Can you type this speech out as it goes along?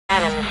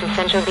Adam, this is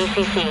Central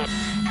BCC.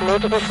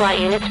 Multiple SWAT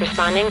units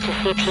responding to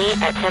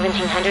CP at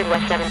 1700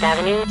 West 7th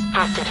Avenue.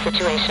 Hostage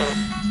situation.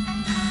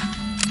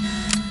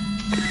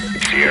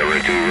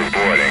 Sierra 2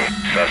 reporting.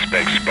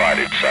 Suspect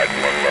spotted, site 1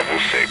 level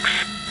 6.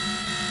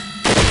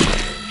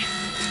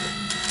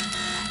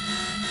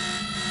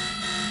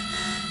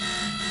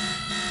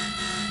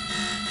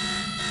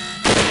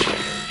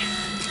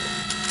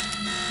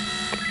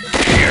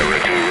 Sierra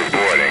 2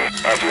 reporting.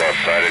 I've lost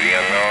sight of the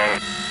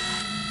unknown.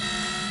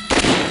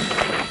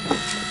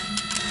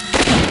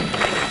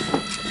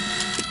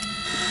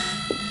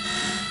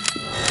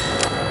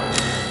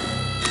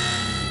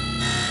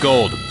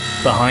 Gold,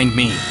 behind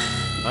me.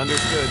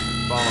 Understood.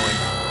 Following.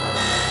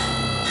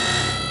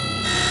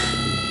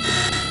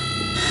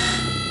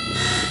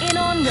 In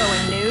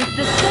ongoing news,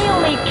 the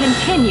stalemate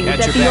continues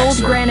at the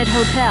Old Granite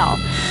Hotel.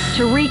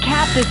 To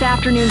recap this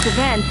afternoon's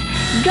events,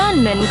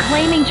 gunmen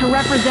claiming to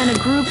represent a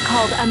group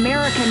called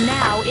America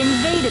Now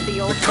invaded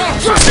the Old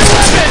Granite Hotel.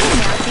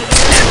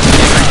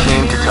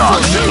 Team to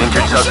talk.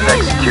 Injured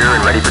suspect secure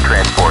and ready for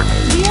transport.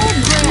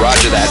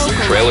 Roger that.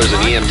 Trailers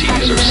and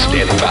EMTs are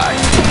standing by.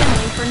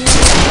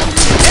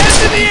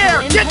 Hands in the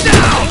air! Get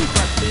down!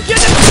 Get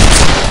down!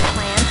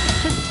 Plan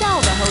to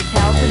sell the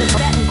hotel to the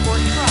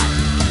Bettencourt trust.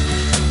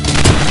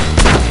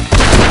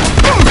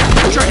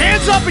 Put your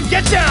hands up and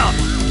get down!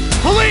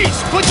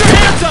 Police, put your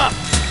hands up!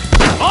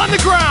 On the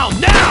ground,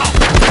 now!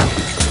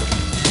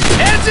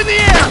 Hands in the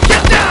air,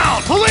 get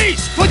down!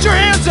 Police, put your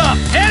hands up!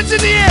 Hands in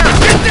the air,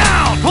 get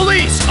down!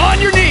 Police, on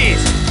your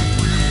knees!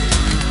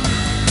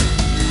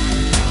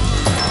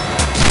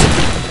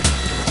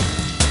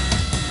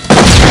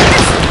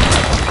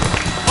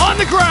 On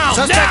the ground,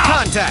 Suspect now!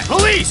 contact!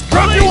 Police,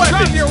 drop your weapon!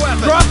 Drop your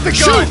weapon! Drop the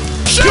gun!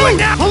 Shoot! Do it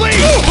now!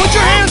 Police, put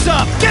your hands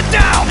up! Get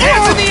down!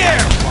 Hands in the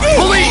air!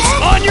 Police,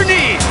 on your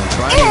knees!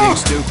 Try anything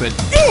stupid.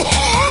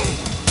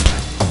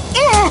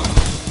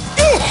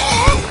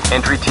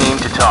 Entry team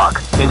to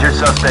talk. Injured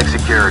suspect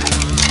secured.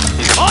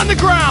 On the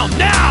ground,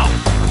 now!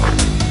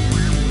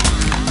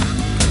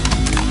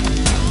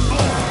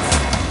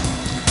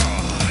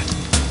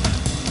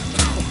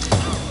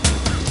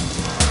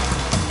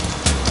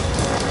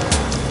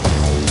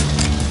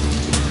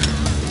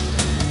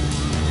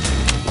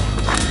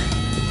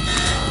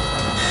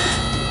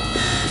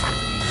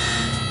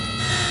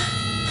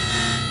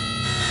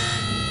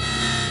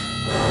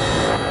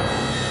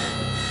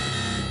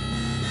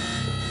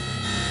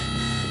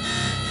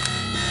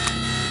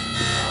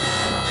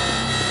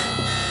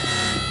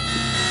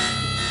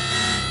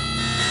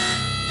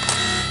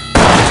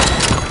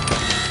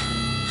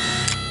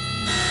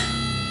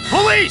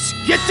 Police,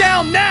 get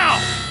down now!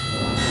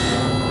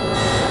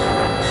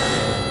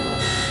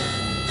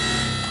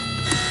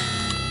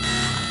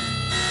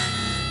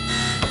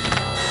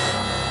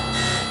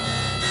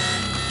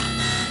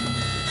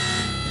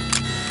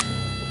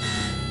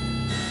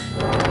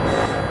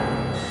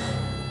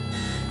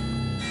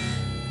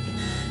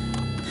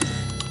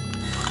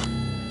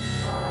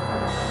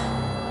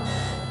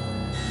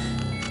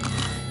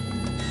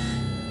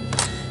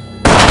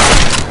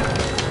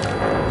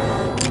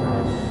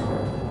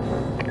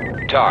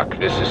 TOC,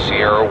 this is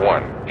Sierra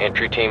 1.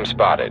 Entry team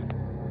spotted.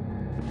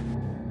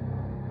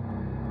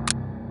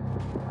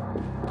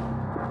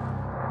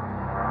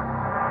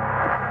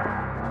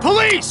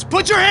 Police,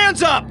 put your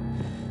hands up!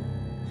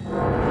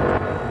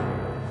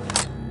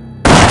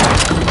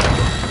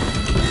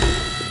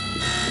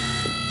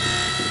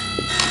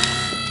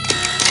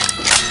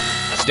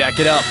 Stack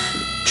it up.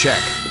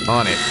 Check.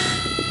 On it.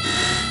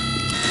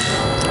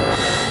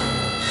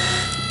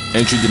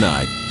 Entry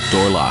denied.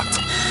 Door locked.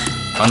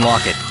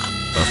 Unlock it.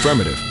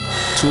 Affirmative.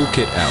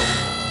 Toolkit out.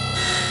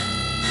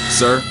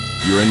 Sir,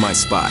 you're in my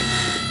spot.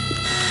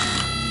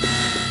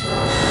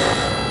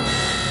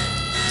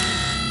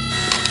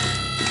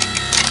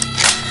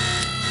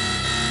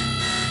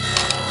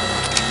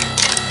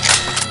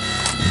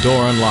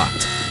 Door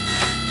unlocked.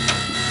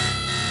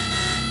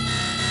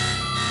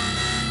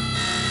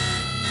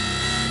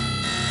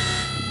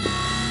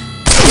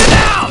 Get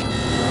down!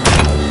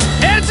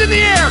 Hands in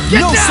the air!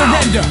 Get no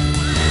down! surrender!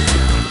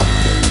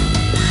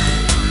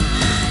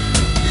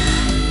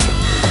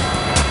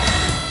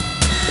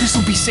 This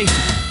will be safer.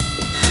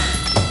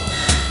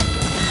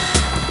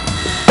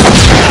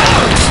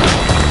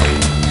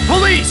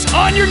 Police,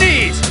 on your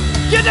knees!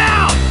 Get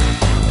down!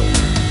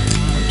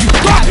 You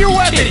drop your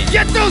weapon!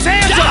 Get those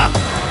hands up!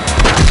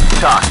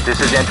 TOC, this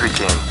is entry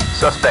team.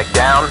 Suspect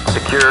down,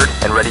 secured,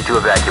 and ready to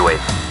evacuate.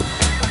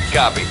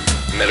 Copy.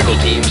 Medical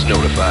teams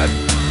notified.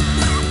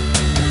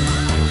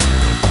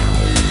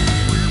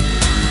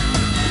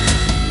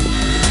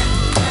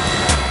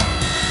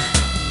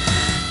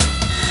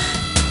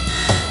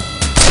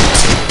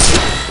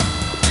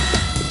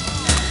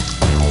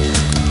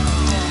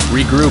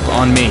 Regroup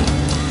on me.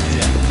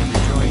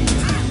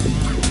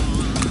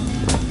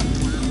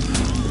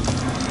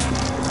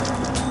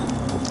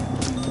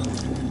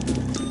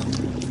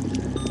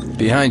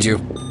 Behind you.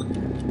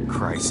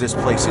 Christ, this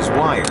place is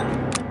wired.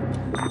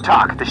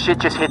 TOC, the shit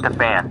just hit the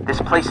fan.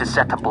 This place is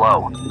set to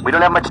blow. We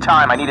don't have much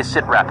time. I need a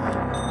sit rep.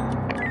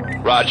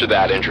 Roger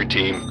that, entry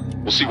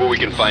team. We'll see what we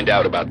can find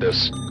out about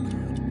this.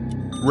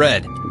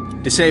 Red,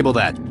 disable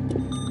that.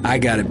 I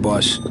got it,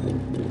 boss.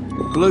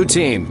 Blue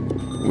team,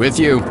 with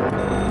you.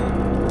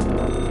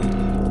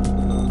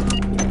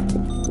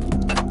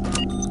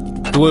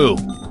 Blue,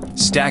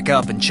 stack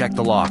up and check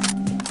the lock.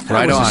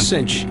 Right That was on. a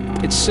cinch.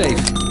 It's safe.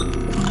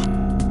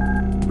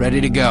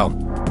 Ready to go.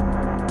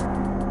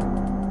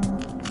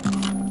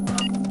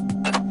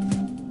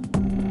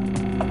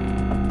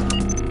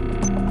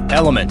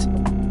 Element,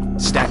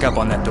 stack up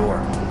on that door.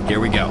 Here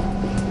we go.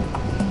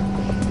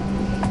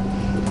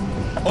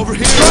 Over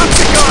here! Drop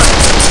the gun!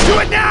 Do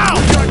it now!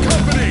 We got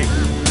company!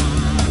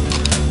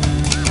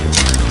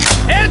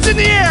 Hands in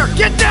the air!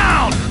 Get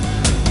down!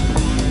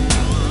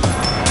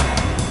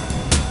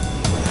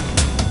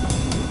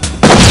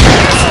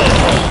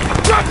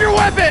 Drop your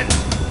weapons!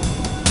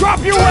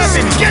 Drop your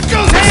weapons! Get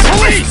those hands,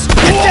 police!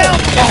 Get down!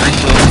 Entry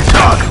team to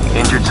talk.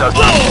 Injured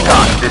suspect to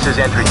talk. This is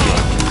entry team.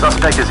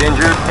 Suspect is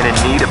injured and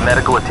in need of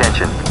medical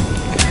attention.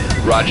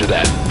 Roger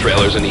that.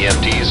 Trailers and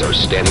EMTs are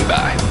standing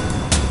by.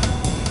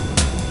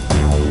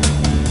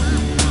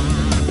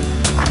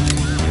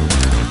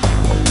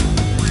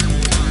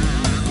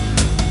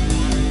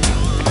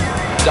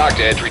 Doc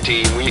to entry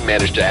team, we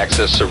managed to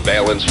access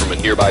surveillance from a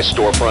nearby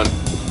storefront.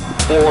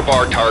 4 of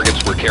our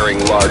targets were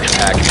carrying large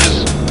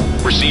packages.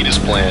 Proceed as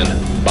planned.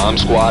 Bomb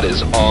squad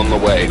is on the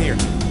way.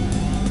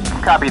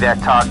 Copy that,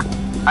 talk.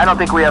 I don't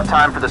think we have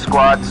time for the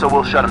squad, so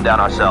we'll shut them down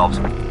ourselves.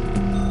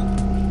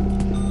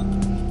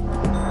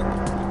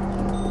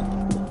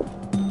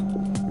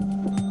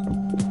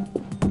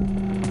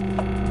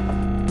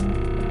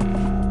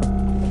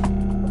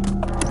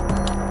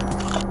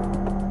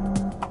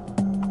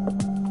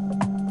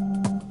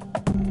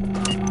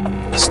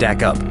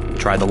 Stack up.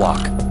 Try the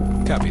lock.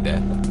 Copy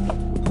that.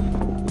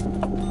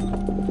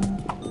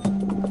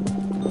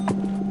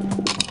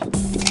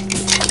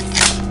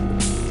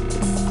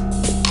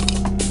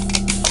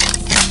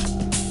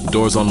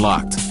 Door's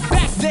unlocked.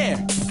 Back there!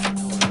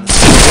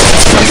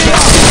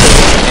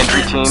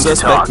 Entry team to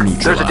Suspect talk.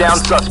 There's a neutralized. down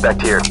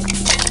suspect here.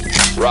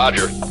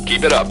 Roger.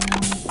 Keep it up.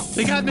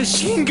 They got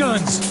machine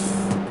guns!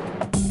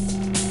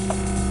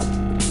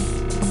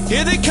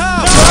 Here they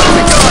come!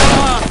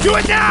 Do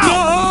it now!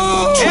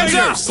 No! Hands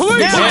up! Traitors! Police!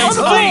 Now! On the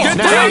floor! Get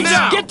down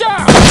now! Get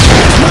down!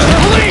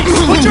 Police!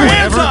 Put your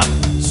hands up!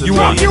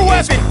 Drop your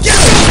weapon! Get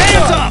those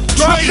hands up!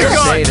 Drop your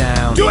gun! Stay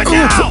down. Do it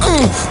now!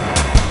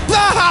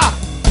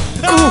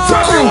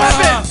 Drop your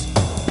weapons!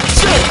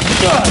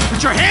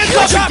 Put your hands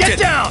up and get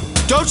down!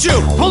 Don't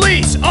shoot!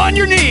 Police, on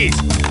your knees!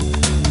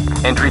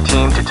 Entry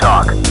team to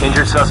talk.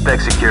 Injured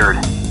suspect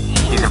secured.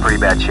 He's in pretty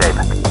bad shape.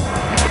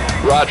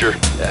 Roger.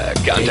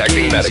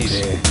 Contacting Easy medics.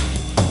 there.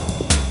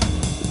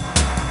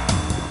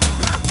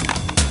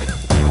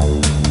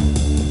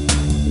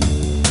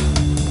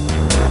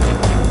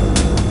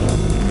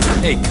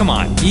 Hey, come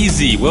on,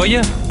 easy, will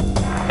ya?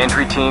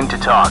 Entry team to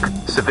talk.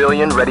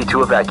 Civilian ready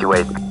to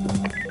evacuate.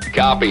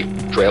 Copy.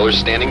 Trailers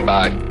standing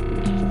by.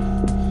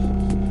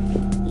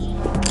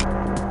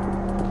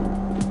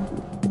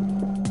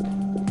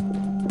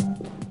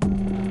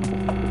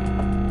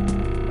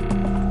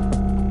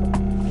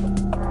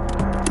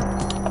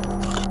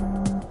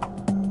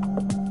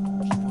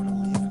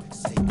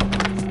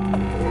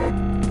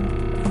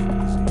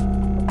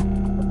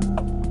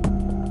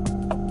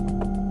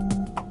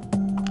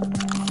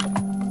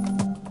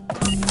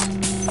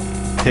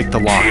 Take the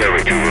lock.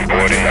 Sierra 2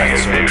 reporting I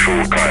have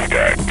visual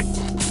contact.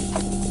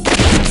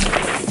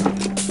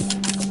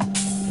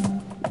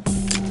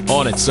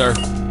 On it, sir.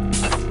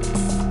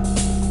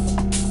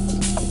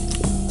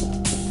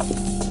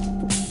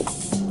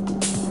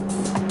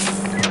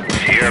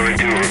 Sierra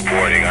 2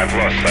 reporting I've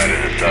lost sight of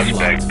the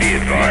suspect. Be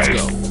advised.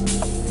 Let's go.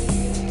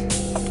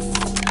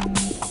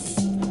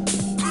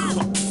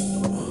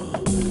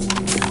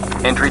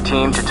 Entry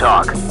team to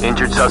talk.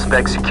 Injured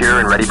suspect secure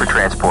and ready for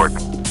transport.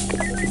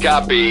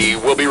 Copy.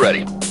 We'll be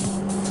ready.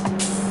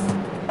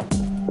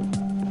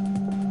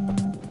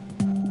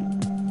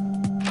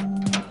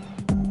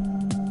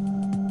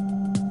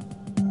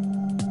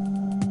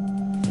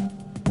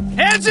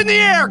 Hands in the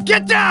air!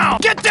 Get down!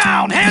 Get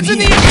down! Hands in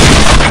the air!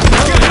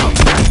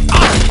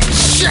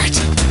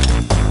 Shit!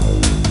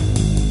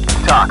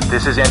 Talk.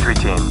 This is entry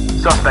team.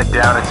 Suspect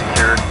down and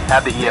secured.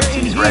 Have the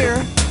EMTs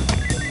ready.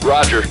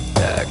 Roger.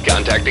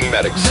 Contacting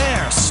medics.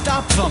 There!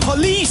 Stop them!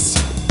 Police!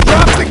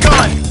 Drop the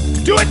gun!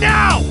 Do it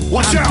now!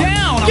 Watch I'm out!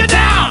 down! Get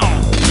down!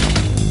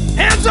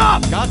 Hands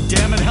up! God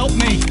damn it, help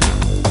me!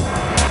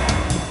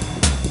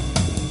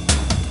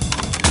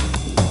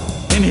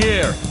 In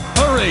here!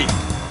 Hurry!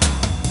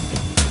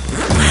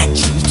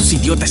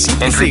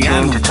 Entry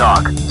team to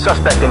talk.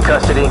 Suspect in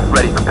custody,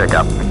 ready for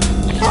pickup.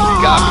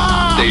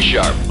 Copy. Stay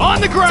sharp.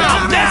 On the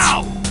ground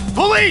now!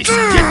 Police!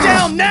 Get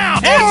down now!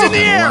 Hands in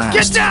the air!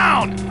 Get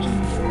down!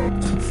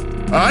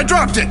 I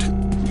dropped it!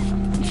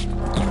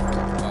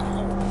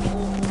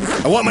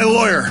 I want my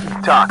lawyer.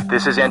 Talk.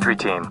 This is entry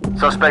team.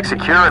 Suspect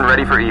secure and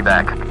ready for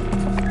evac.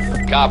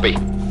 Copy.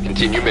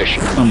 Continue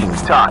mission.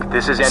 Talk.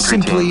 This is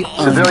entry team.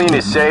 Civilian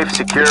is safe,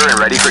 secure, and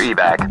ready for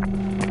evac.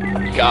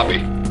 Copy.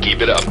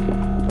 Keep it up.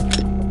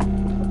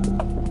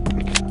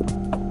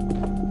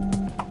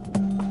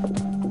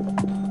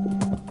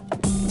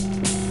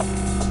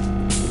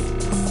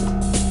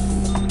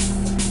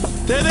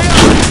 There they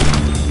are!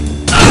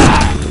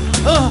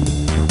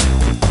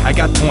 I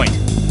got point.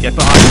 Get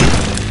behind me.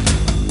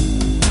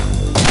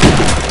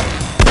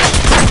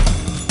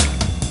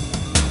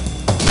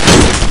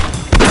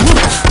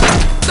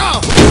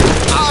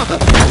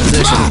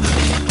 Position.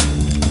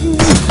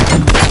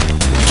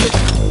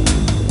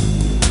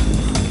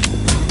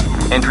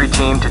 Entry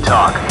team to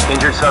talk.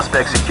 Injured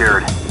suspect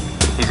secured.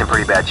 He's in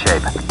pretty bad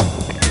shape.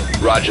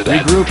 Roger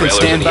that. Regroup and Trailers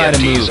stand by to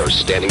EMTs move. are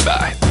standing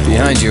by.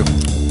 Behind you.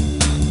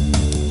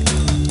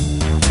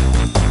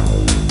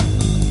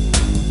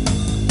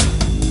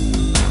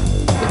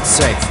 It's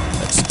safe.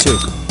 That's 2.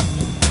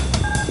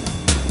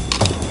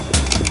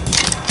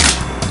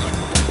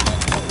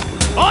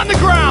 On the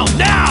ground,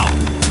 now!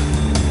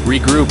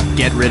 Regroup.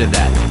 Get rid of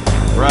that.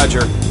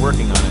 Roger.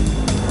 Working on it.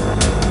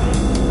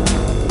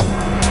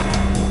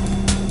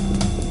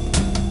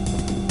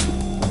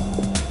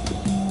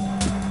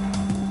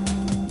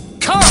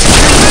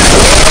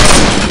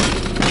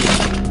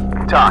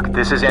 Talk,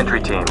 this is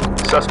entry team.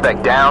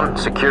 Suspect down,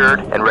 secured,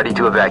 and ready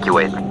to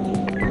evacuate.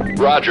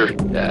 Roger.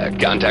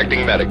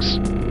 Contacting medics.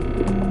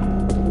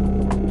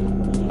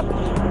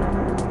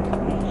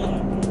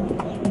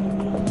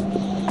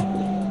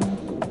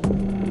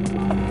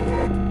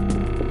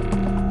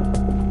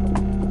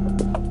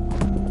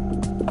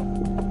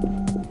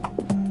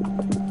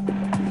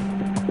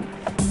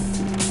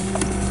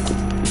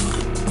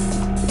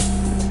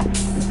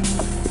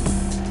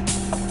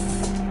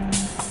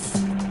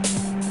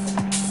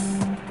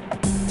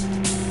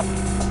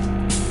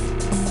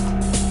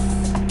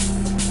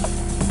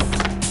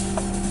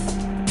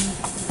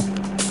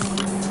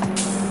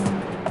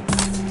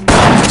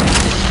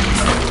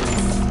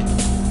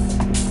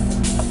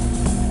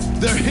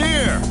 They're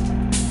here!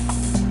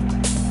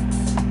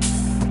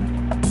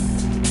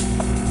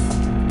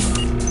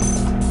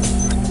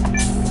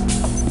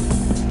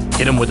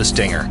 Hit him with a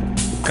stinger.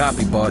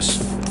 Copy, boss.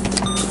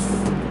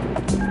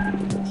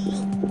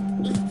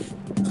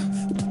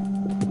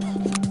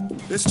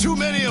 There's too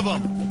many of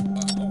them!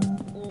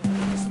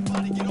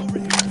 Somebody get over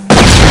here!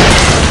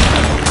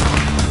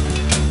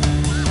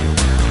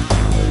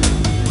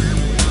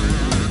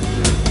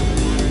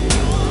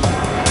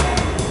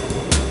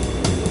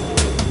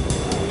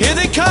 Here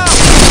they come!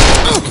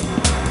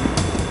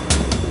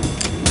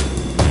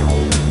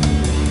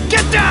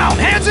 Get down!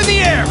 Hands in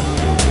the air!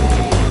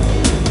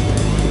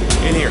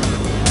 In here.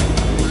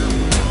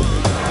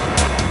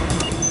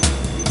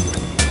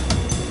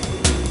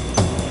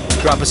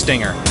 Drop a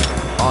stinger.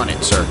 On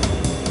it, sir.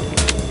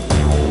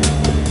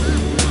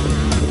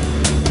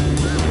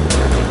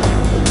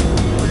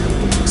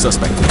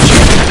 Suspect.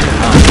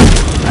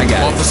 I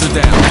got it. Officer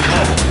down.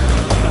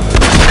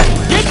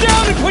 Get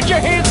down and put your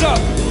hands up!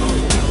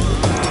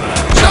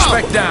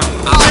 Suspect down.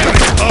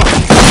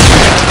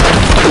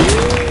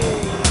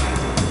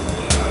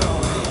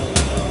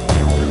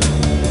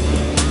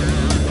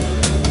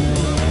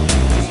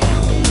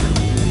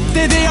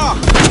 There they are!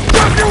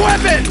 Drop your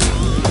weapons!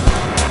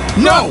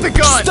 No! Drop the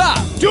gun!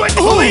 Stop! Do it,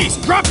 police!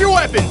 Drop your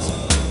weapons!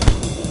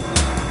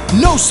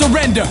 No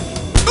surrender!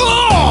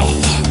 Oh!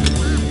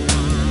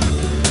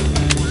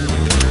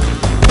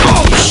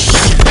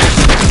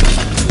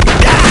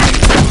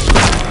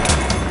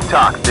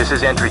 Talk, this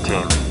is entry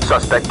team.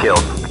 Suspect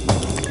killed.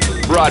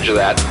 Roger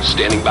that.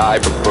 Standing by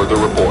for further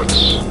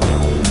reports.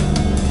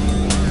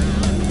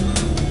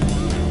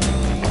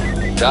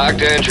 Talk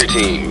to entry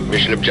team.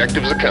 Mission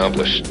objectives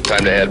accomplished.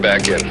 Time to head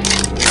back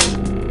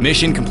in.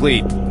 Mission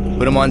complete.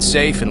 Put him on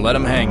safe and let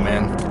him hang,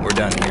 man. We're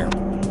done here.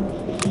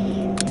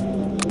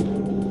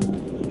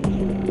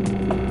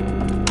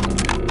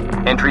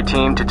 Entry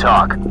team to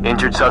talk.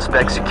 Injured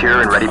suspect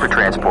secure and ready for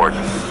transport.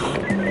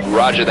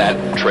 Roger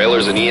that.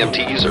 Trailers and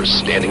EMTs are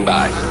standing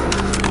by.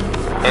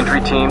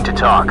 Entry team to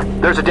talk.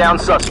 There's a down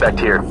suspect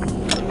here.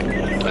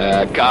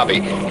 Copy.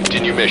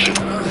 Continue mission.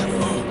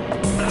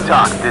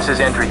 Talk, this is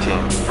entry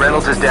team.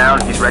 Reynolds is down.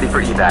 He's ready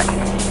for evac.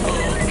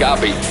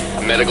 Copy.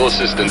 Medical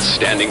assistance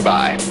standing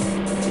by.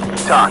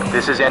 Talk,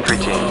 this is entry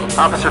team.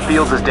 Officer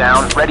Fields is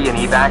down. Ready in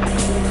evac.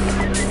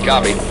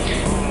 Copy.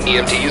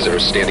 EMTs are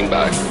standing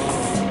by.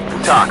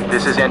 Talk,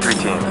 this is entry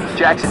team.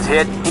 Jackson's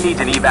hit. He needs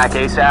an evac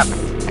ASAP.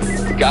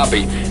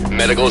 Copy.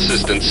 Medical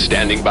assistance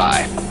standing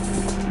by.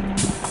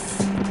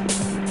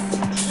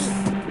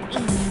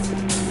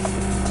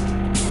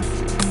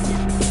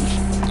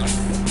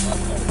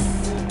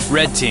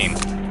 Red team,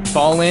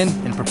 fall in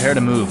and prepare to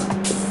move.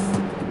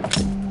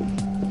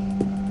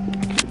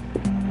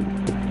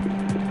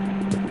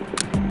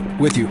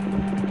 With you.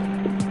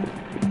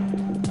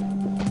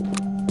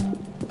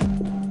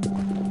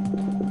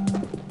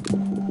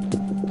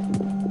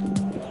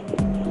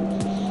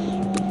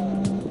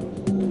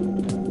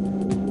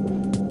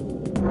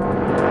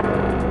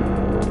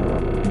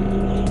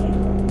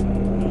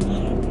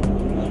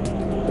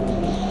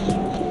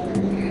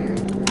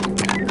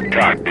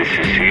 Talk, this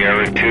is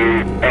Sierra 2,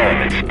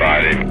 element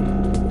spotted.